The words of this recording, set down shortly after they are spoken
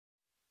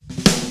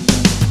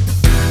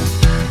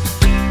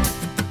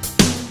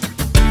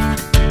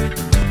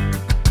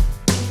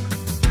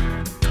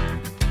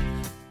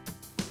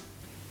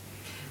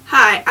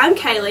Hi, I'm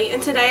Kaylee,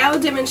 and today I will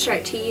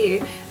demonstrate to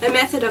you a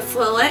method of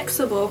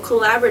flexible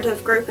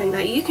collaborative grouping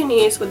that you can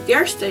use with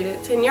your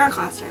students in your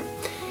classroom.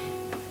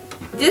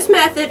 This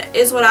method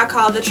is what I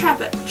call the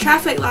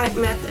traffic light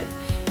method.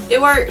 It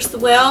works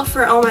well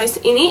for almost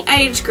any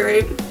age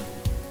group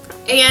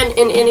and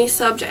in any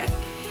subject.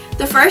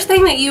 The first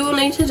thing that you will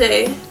need to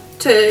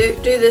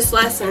do this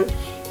lesson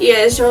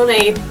is you'll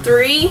need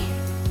 3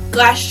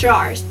 glass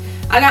jars.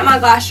 I got my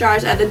glass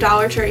jars at the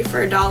Dollar Tree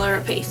for $1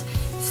 a piece.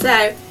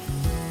 So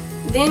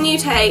then you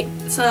take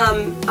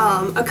some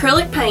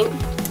acrylic paint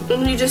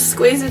and you just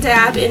squeeze a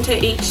dab into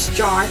each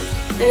jar,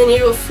 and then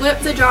you will flip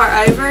the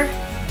jar over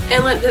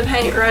and let the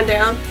paint run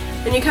down,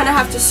 and you kind of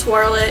have to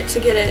swirl it to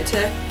get it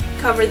to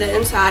cover the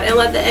inside and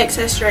let the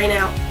excess drain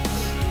out,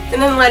 and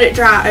then let it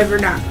dry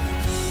overnight.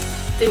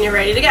 Then you're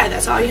ready to go.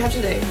 That's all you have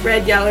to do.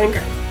 Red, yellow, and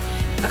green.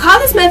 I call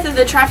this method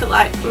the traffic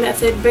light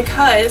method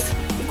because,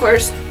 of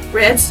course,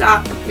 red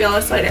stop,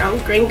 yellow slow down,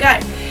 green go.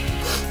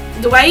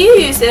 The way you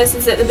use this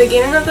is at the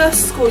beginning of the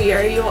school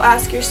year, you'll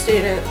ask your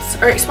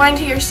students, or explain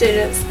to your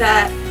students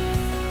that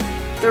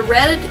the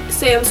red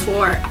stands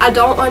for, I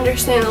don't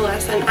understand the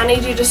lesson. I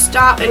need you to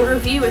stop and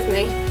review with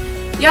me.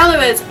 Yellow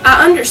is,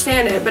 I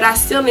understand it, but I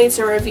still need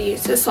some review,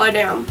 so slow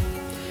down.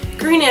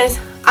 Green is,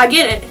 I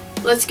get it.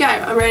 Let's go.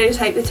 I'm ready to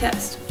take the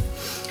test.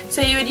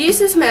 So you would use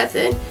this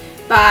method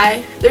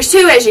by, there's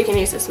 2 ways you can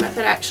use this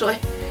method actually.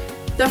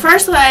 The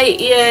first way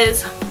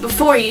is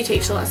before you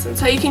teach the lesson,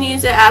 so you can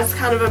use it as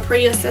kind of a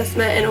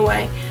pre-assessment in a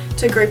way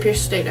to group your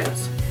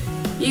students.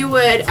 You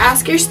would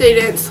ask your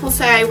students, we'll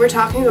say we're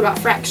talking about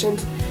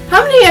fractions.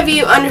 How many of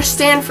you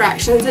understand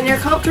fractions and you're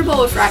comfortable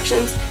with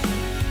fractions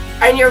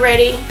and you're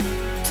ready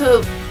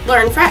to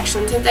learn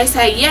fractions? If they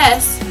say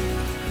yes,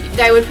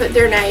 they would put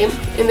their name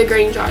in the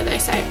green jar. They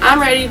say,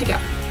 I'm ready to go.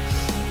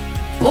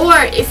 Or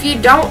if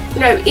you don't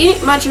know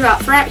much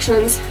about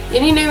fractions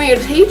and you knew me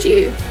to teach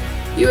you,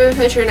 you would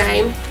put your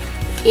name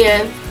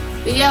in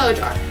the yellow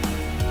jar.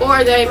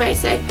 Or they may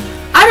say,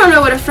 I don't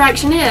know what a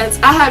fraction is.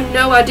 I have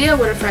no idea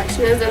what a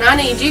fraction is, and I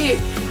need you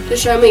to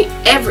show me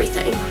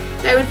everything.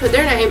 They would put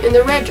their name in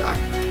the red jar.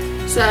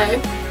 So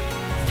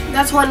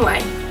that's one way.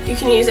 You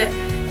can use it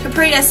to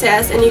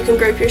pre-assess, and you can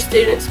group your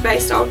students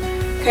based on,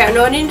 okay, I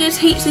know I need to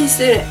teach these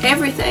students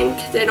everything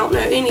because they don't know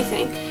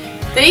anything.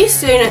 These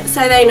students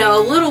say they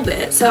know a little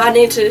bit, so I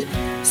need to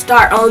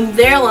start on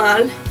their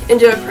line and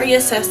do a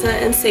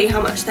pre-assessment and see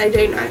how much they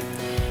do know.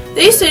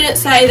 These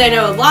students say they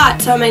know a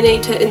lot, so I may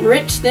need to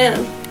enrich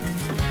them.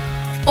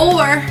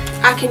 Or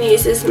I can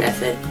use this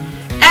method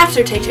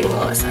after teaching the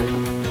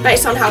lesson,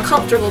 based on how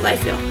comfortable they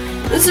feel.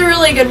 This is a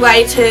really good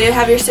way to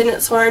have your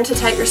students learn to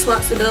take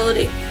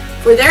responsibility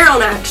for their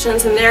own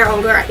actions and their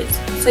own grades.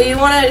 So you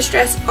want to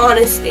stress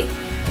honesty.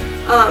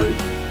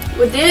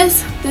 With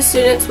this, the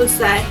students would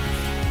say,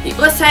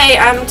 let's say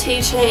I'm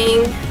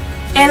teaching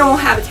animal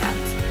habitats.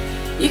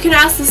 You can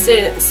ask the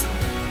students,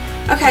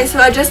 okay, so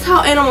I just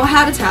taught animal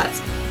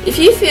habitats. If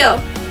you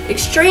feel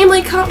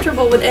extremely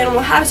comfortable with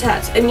animal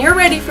habitats and you're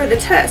ready for the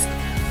test,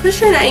 put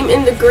your name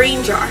in the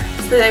green jar.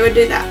 So they would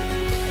do that.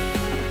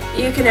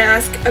 You can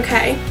ask,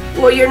 okay,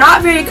 well, you're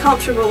not very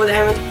comfortable with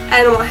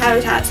animal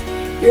habitats.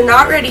 You're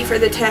not ready for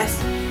the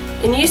test,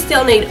 and you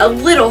still need a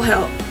little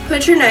help.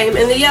 Put your name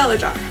in the yellow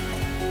jar.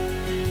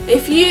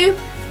 If you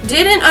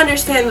didn't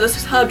understand the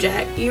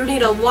subject, you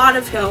need a lot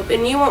of help,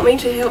 and you want me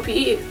to help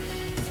you,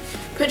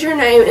 put your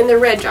name in the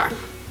red jar.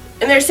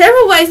 And there's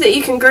several ways that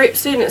you can group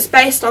students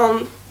based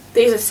on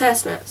these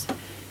assessments.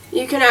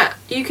 You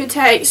could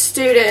take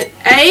student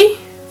A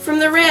from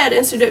the red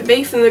and student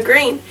B from the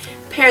green,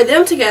 pair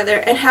them together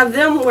and have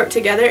them work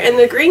together, and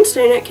the green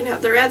student can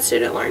help the red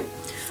student learn.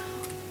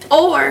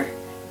 Or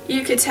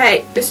you could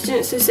take the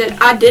students who said,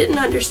 I didn't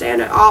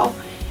understand at all,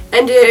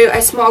 and do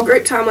a small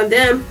group time with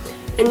them,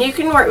 and you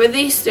can work with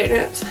these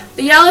students.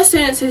 The yellow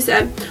students who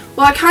said,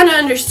 well, I kind of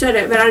understood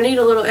it, but I need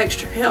a little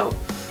extra help.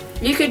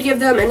 You could give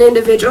them an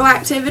individual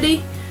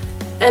activity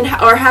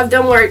or have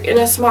them work in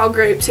a small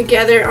group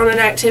together on an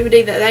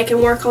activity that they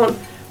can work on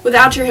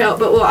without your help,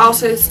 but will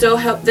also still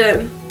help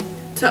them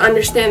to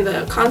understand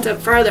the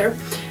concept further.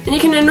 And you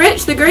can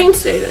enrich the green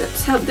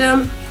students, help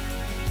them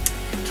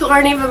to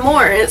learn even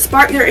more and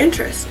spark their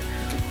interest.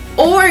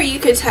 Or you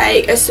could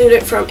take a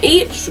student from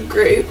each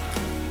group,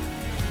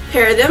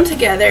 pair them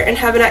together, and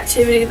have an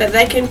activity that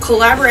they can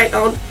collaborate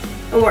on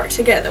and work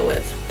together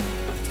with.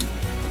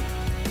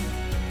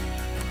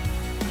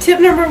 Tip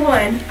number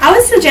 1, I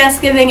would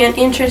suggest giving an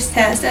interest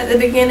test at the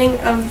beginning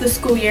of the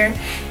school year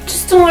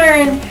just to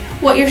learn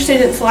what your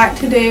students like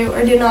to do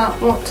or do not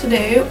want to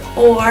do,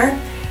 or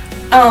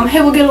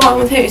who will get along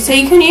with who. So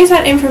you can use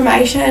that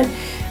information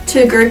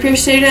to group your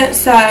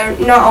students, so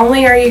not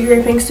only are you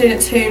grouping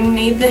students who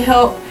need the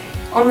help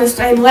on the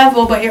same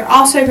level, but you're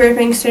also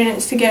grouping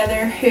students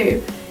together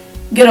who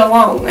get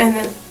along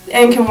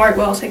and can work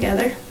well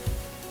together.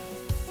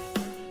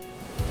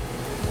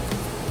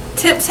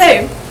 Tip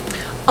 2.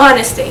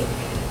 Honesty.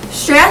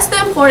 Stress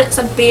the importance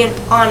of being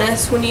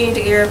honest when you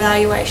do your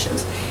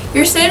evaluations.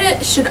 Your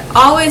students should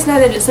always know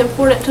that it's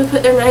important to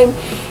put their name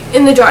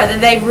in the jar that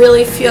they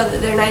really feel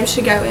that their name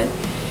should go in.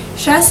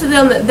 Stress to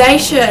them that they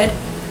should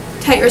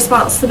take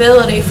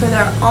responsibility for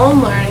their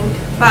own learning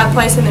by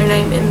placing their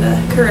name in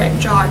the correct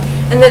jar,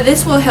 and that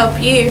this will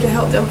help you to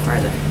help them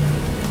further.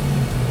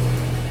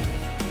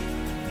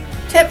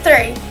 Tip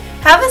 3.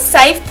 Have a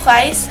safe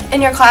place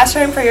in your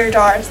classroom for your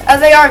jars, as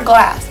they are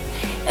glass,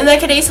 and they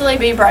could easily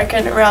be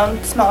broken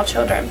around small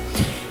children.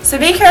 So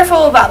be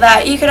careful about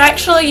that. You could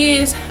actually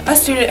use a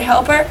student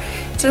helper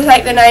to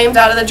take the names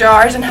out of the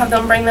jars and have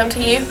them bring them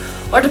to you,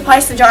 or to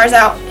place the jars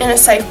out in a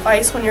safe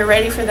place when you're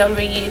ready for them to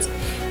be used.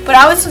 But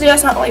I would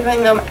suggest not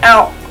leaving them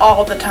out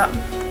all the time.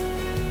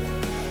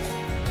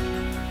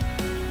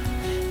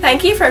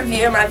 Thank you for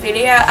viewing my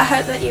video. I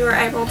hope that you were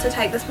able to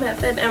take this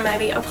method and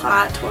maybe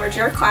apply it towards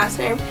your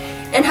classroom.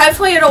 And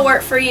hopefully it'll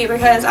work for you,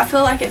 because I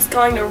feel like it's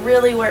going to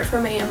really work for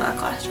me in my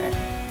classroom.